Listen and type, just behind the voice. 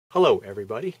Hello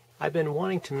everybody. I've been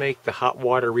wanting to make the hot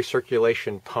water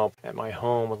recirculation pump at my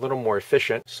home a little more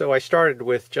efficient, so I started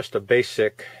with just a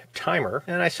basic timer,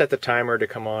 and I set the timer to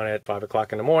come on at 5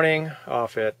 o'clock in the morning,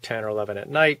 off at 10 or 11 at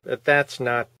night, but that's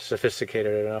not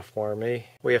sophisticated enough for me.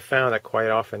 We have found that quite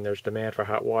often there's demand for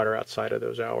hot water outside of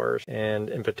those hours, and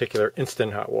in particular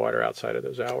instant hot water outside of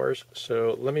those hours.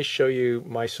 So let me show you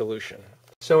my solution.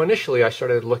 So initially I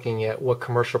started looking at what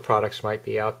commercial products might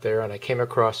be out there, and I came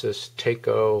across this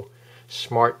Taco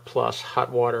Smart Plus hot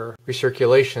water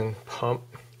recirculation pump.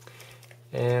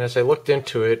 And as I looked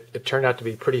into it, it turned out to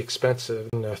be pretty expensive,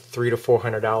 in the $300 to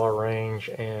 $400 range,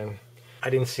 and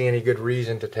I didn't see any good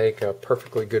reason to take a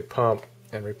perfectly good pump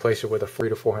and replace it with a $300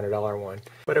 to $400 one.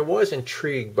 But I was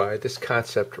intrigued by this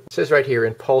concept. It says right here,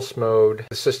 in pulse mode,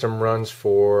 the system runs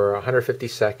for 150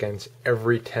 seconds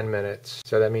every 10 minutes.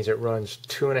 So that means it runs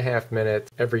 2.5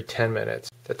 minutes every 10 minutes.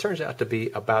 That turns out to be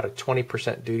about a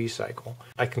 20% duty cycle.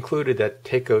 I concluded that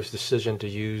Taco's decision to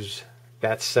use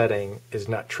that setting is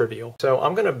not trivial. So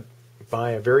I'm going to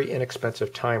buy a very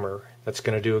inexpensive timer that's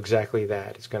going to do exactly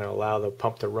that. It's going to allow the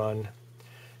pump to run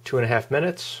 2.5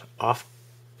 minutes, off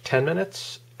 10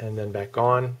 minutes, and then back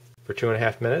on for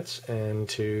 2.5 minutes, and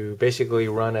to basically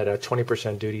run at a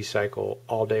 20% duty cycle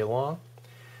all day long.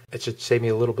 It should save me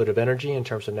a little bit of energy in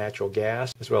terms of natural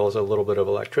gas, as well as a little bit of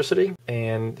electricity.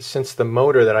 And since the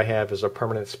motor that I have is a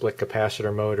permanent split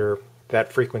capacitor motor,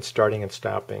 that frequent starting and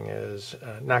stopping is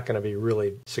not going to be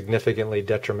really significantly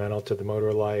detrimental to the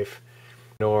motor life,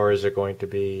 nor is it going to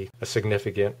be a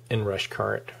significant inrush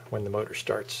current when the motor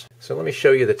starts. So let me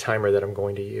show you the timer that I'm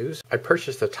going to use. I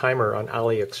purchased a timer on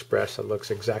AliExpress that looks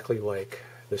exactly like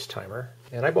this timer.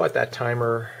 And I bought that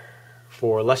timer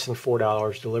for less than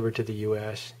 $4 delivered to the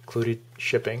US, included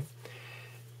shipping.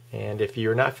 And if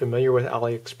you're not familiar with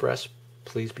AliExpress,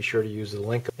 please be sure to use the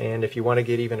link. And if you want to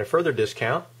get even a further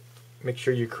discount, make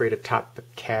sure you create a Top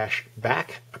Cash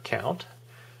Back account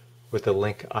with the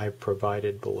link I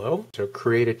provided below. So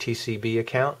create a TCB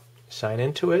account, sign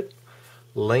into it,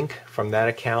 link from that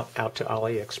account out to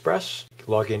AliExpress,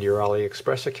 log into your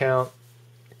AliExpress account,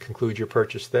 conclude your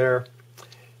purchase there,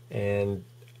 and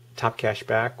Top Cash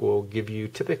Back will give you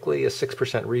typically a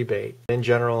 6% rebate. In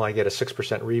general, I get a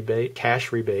 6% rebate,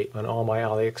 cash rebate, on all my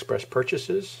AliExpress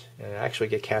purchases. And I actually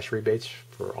get cash rebates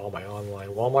for all my online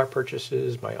Walmart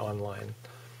purchases, my online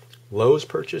Lowe's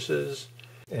purchases,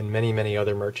 and many, many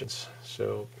other merchants.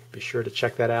 So be sure to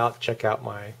check that out. Check out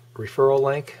my referral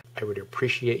link. I would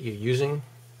appreciate you using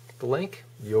the link.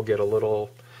 You'll get a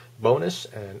little bonus,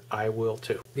 and I will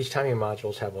too. These timing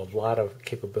modules have a lot of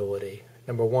capability.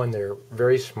 Number one, they're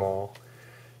very small,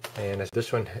 and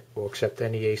this one will accept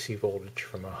any AC voltage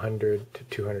from 100 to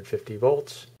 250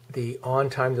 volts. The on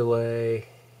time delay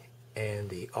and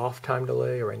the off time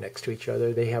delay are right next to each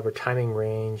other. They have a timing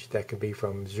range that can be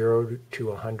from 0 to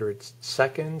 100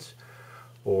 seconds,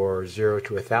 or 0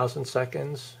 to 1,000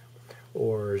 seconds,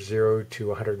 or 0 to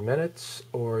 100 minutes,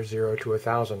 or 0 to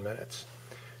 1,000 minutes.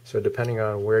 So depending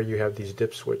on where you have these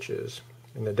dip switches,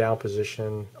 in the down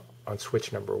position on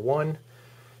switch number 1,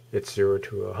 it's 0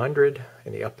 to 100.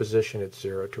 In the up position, it's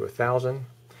 0 to 1,000.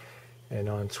 And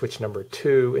on switch number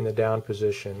 2, in the down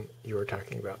position, you are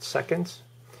talking about seconds.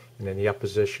 And in the up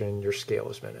position, your scale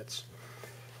is minutes.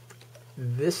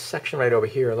 This section right over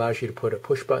here allows you to put a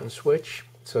push button switch.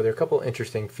 So there are a couple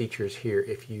interesting features here.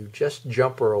 If you just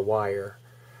jumper a wire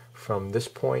from this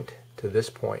point to this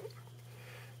point,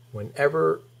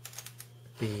 whenever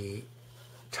the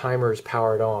timer is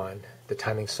powered on, the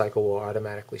timing cycle will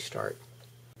automatically start.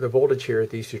 The voltage here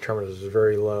at these two terminals is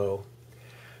very low.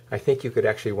 I think you could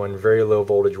actually run very low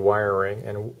voltage wiring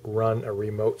and run a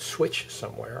remote switch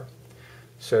somewhere,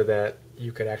 so that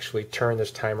you could actually turn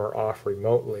this timer off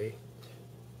remotely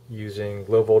using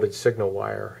low voltage signal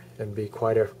wire and be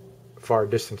quite a far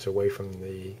distance away from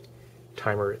the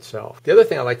timer itself. The other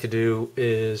thing I like to do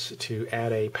is to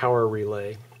add a power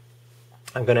relay.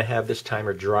 I'm going to have this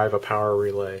timer drive a power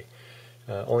relay,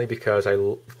 only because I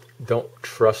don't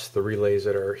trust the relays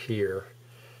that are here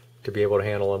to be able to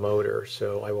handle a motor.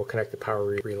 So I will connect the power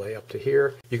relay up to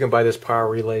here. You can buy this power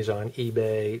relays on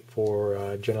eBay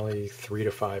for generally $3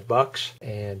 to $5,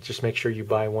 and just make sure you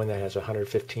buy one that has a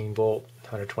 115 volt,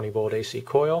 120 volt AC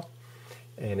coil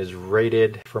and is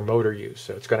rated for motor use.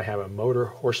 So it's going to have a motor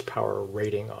horsepower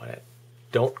rating on it.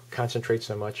 Don't concentrate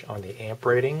so much on the amp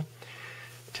rating.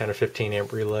 10 or 15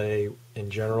 amp relay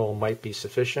in general might be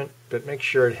sufficient, but make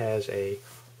sure it has a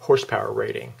horsepower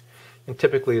rating. And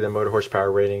typically the motor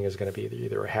horsepower rating is going to be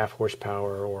either a half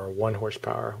horsepower or a 1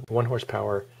 horsepower. 1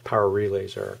 horsepower power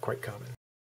relays are quite common.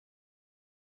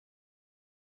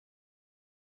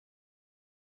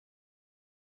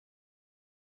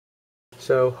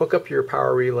 So hook up your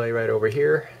power relay right over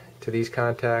here to these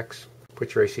contacts,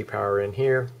 put your AC power in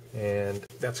here, and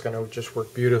that's going to just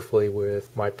work beautifully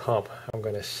with my pump. I'm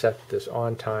going to set this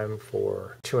on time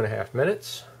for 2.5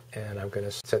 minutes, and I'm going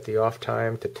to set the off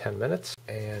time to 10 minutes,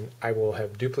 and I will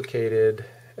have duplicated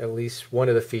at least one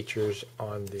of the features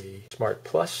on the Smart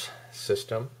Plus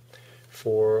system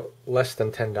for less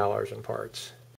than $10 in parts.